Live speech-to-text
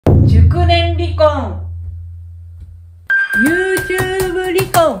熟年離婚、YouTube 離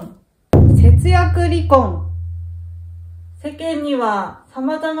婚、節約離婚。世間には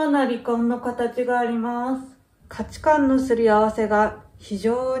様々な離婚の形があります。価値観のすり合わせが非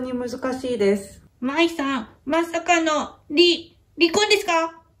常に難しいです。舞さん、まさかの離婚です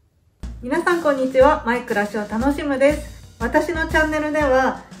か？皆さんこんにちは。マイ暮らしを楽しむです。私のチャンネルで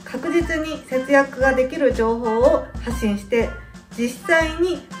は確実に節約ができる情報を発信して、実際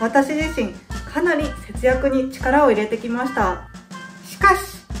に私自身かなり節約に力を入れてきました。しか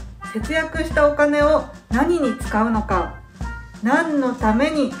し、節約したお金を何に使うのか、何のた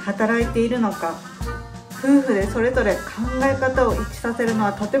めに働いているのか、夫婦でそれぞれ考え方を一致させるの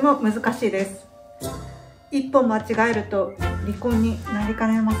はとても難しいです。一歩間違えると離婚になりか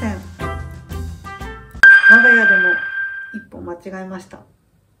ねません。我が家でも一歩間違えました。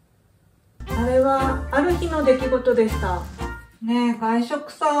あれはある日の出来事でした。ねえ、外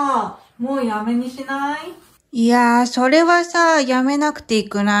食さ、もうやめにしない？いやー、それはさ、やめなくていい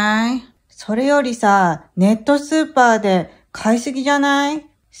くない？それよりさ、ネットスーパーで買いすぎじゃない？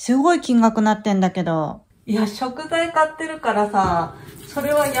すごい金額なってんだけど。いや、食材買ってるからさ、そ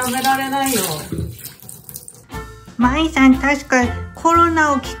れはやめられないよ。舞さん、確かコロ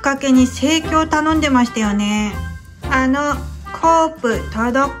ナをきっかけに生協頼んでましたよね。コープ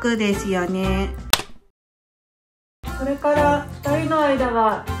届くですよね。それから2人の間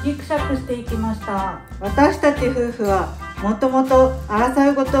はギクシャクしていきました。私たち夫婦はもともと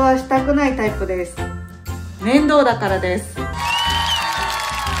争い事はしたくないタイプです。面倒だからです。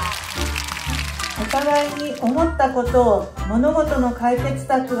お互いに思ったことを、物事の解決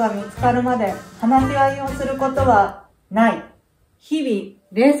策が見つかるまで話し合いをすることはない。日々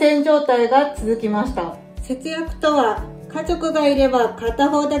冷戦状態が続きました。節約とは、家族がいれば片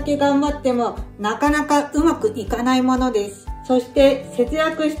方だけ頑張ってもなかなかうまくいかないものです。そして節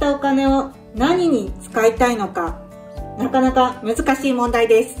約したお金を何に使いたいのか、なかなか難しい問題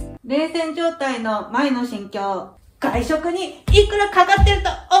です。冷戦状態の前の心境。外食にいくらかかってると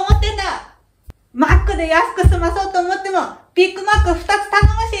思ってんだ！マックで安く済まそうと思ってもビッグマック2つ頼む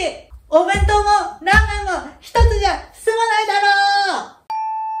し、お弁当もラーメンも1つじゃ済まないだろう！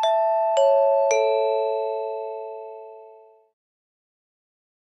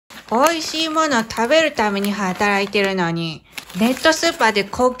美味しいものを食べるために働いてるのに、ネットスーパーで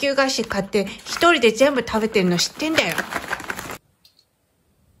高級菓子買って一人で全部食べてるの知ってんだよ。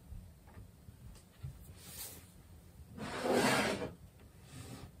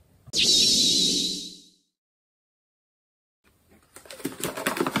し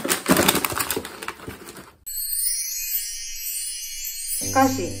か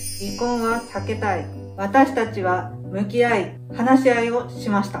し、離婚は避けたい。私たちは向き合い、話し合いをし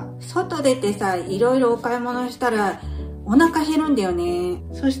ました。外出てさ、いろいろお買い物したら、お腹減るんだよね。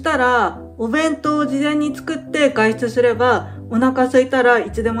そしたら、お弁当を事前に作って外出すれば、お腹空いたらい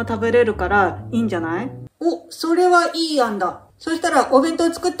つでも食べれるからいいんじゃない？お、それはいい案だ。そしたらお弁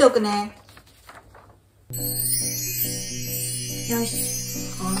当作っておくね。よし、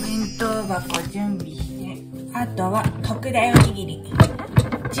お弁当箱準備して、あとは特大おにぎり。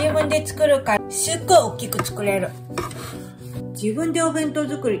自分で作るからすっごい大きく作れる。自分でお弁当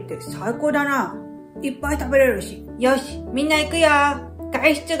作りって最高だな。いっぱい食べれるし。よし、みんな行くよ。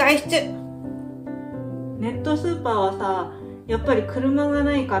外出。ネットスーパーはさ、やっぱり車が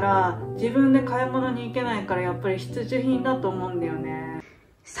ないから自分で買い物に行けないから、やっぱり必需品だと思うんだよね。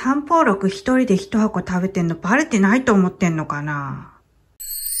三宝六一人で一箱食べてんのバレてないと思ってんのかな。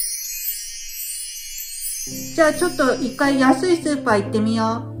じゃあちょっと一回安いスーパー行ってみ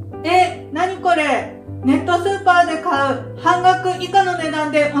よう。何これ？ネットスーパーで買う半額以下の値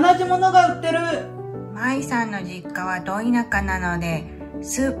段で同じものが売ってる。舞さんの実家はど田舎なので、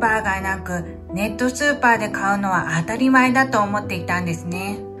スーパーがなくネットスーパーで買うのは当たり前だと思っていたんです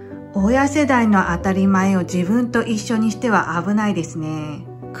ね。親世代の当たり前を自分と一緒にしては危ないですね。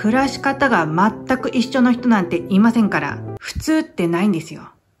暮らし方が全く一緒の人なんていませんから、普通ってないんですよ。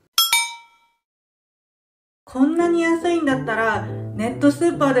こんなに安いんだったら、ネットス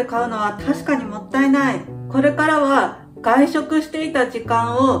ーパーで買うのは確かにもったいない。これからは外食していた時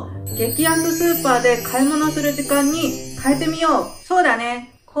間を激安スーパーで買い物する時間に変えてみよう。そうだ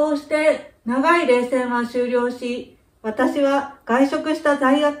ね。こうして長い冷戦は終了し、私は外食した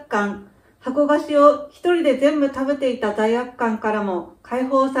罪悪感、箱菓子を一人で全部食べていた罪悪感からも解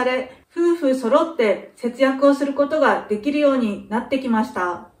放され、夫婦揃って節約をすることができるようになってきまし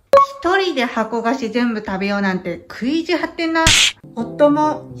た。一人で箱菓子全部食べようなんて食い意地張ってんな。夫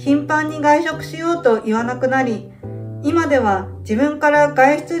も頻繁に外食しようと言わなくなり、今では自分から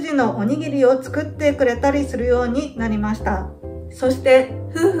外出時のおにぎりを作ってくれたりするようになりました。そして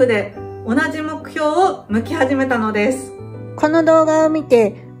夫婦で同じ目標を向き始めたのです。この動画を見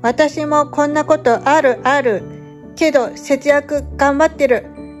て、私もこんなことあるけど節約頑張ってる、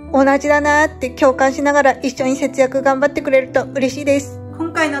同じだなって共感しながら一緒に節約頑張ってくれると嬉しいです。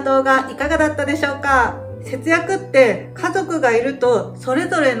今回の動画いかがだったでしょうか？節約って家族がいるとそれ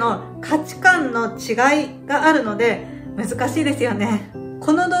ぞれの価値観の違いがあるので難しいですよね。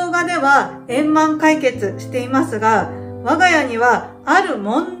この動画では円満解決していますが、我が家にはある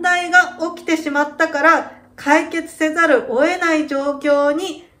問題が起きてしまったから解決せざるを得ない状況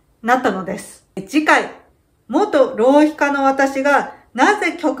になったのです。次回、元浪費家の私がな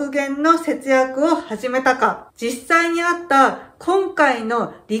ぜ極限の節約を始めたか、実際にあった今回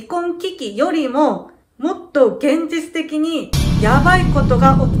の離婚危機よりももっと現実的にやばいこと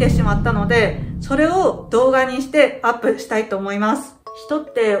が起きてしまったので、それを動画にしてアップしたいと思います。人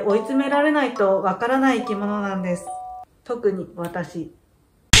って追い詰められないとわからない生き物なんです。特に私。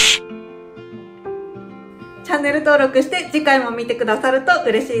チャンネル登録して次回も見てくださると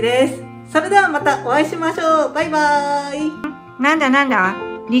嬉しいです。それではまたお会いしましょう。バイバーイ。なんだ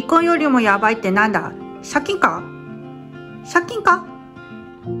離婚よりもやばいってなんだ？借金か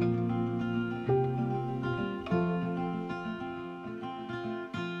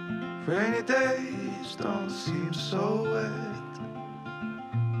Rainy days don't seem so wet.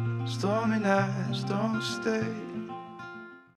 Stormy nights don't stay.